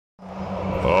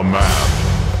A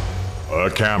map, a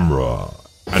camera,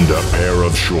 and a pair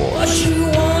of shorts. What you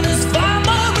want is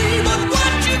family, but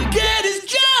what you get is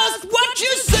just what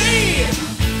you see.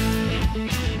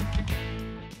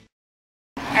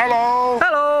 Hello.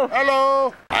 Hello.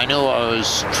 Hello. I knew I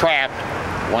was trapped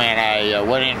when I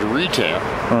went into retail,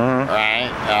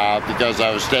 right? Because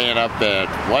I was staying up at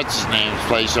what's-his-name's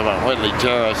place up on Whitley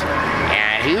Terrace,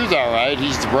 and he was all right.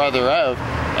 He's the brother of,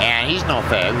 and he's no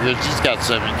fag because he's got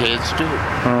 7 kids too.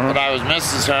 But I was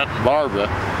Mrs. Hunt and Barbara,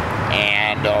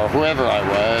 and whoever I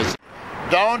was.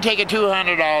 Don't take a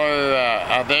 $200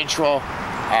 eventual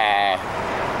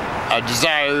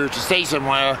desire to stay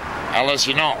somewhere unless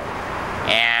you know.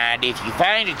 And if you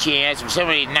find a chance, if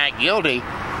somebody's not guilty,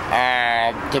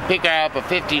 to pick up a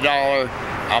 $50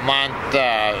 a month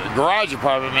garage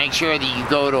apartment, make sure that you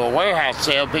go to a warehouse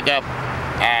sale, pick up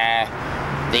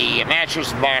the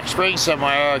mattress and box spring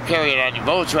somewhere, carry it on your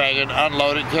Volkswagen,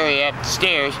 unload it, carry it up the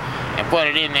stairs, and put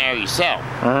it in there yourself.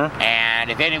 And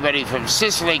if anybody from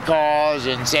Sicily calls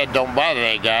and said don't bother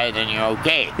that guy, then you're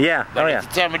okay. Yeah. But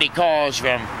if somebody calls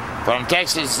from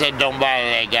Texas and said don't bother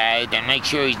that guy, then make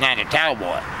sure he's not a towel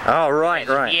boy. Oh, right.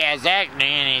 If he has acne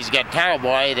and he's got towel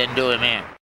boy, then do him in.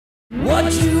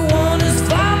 What you want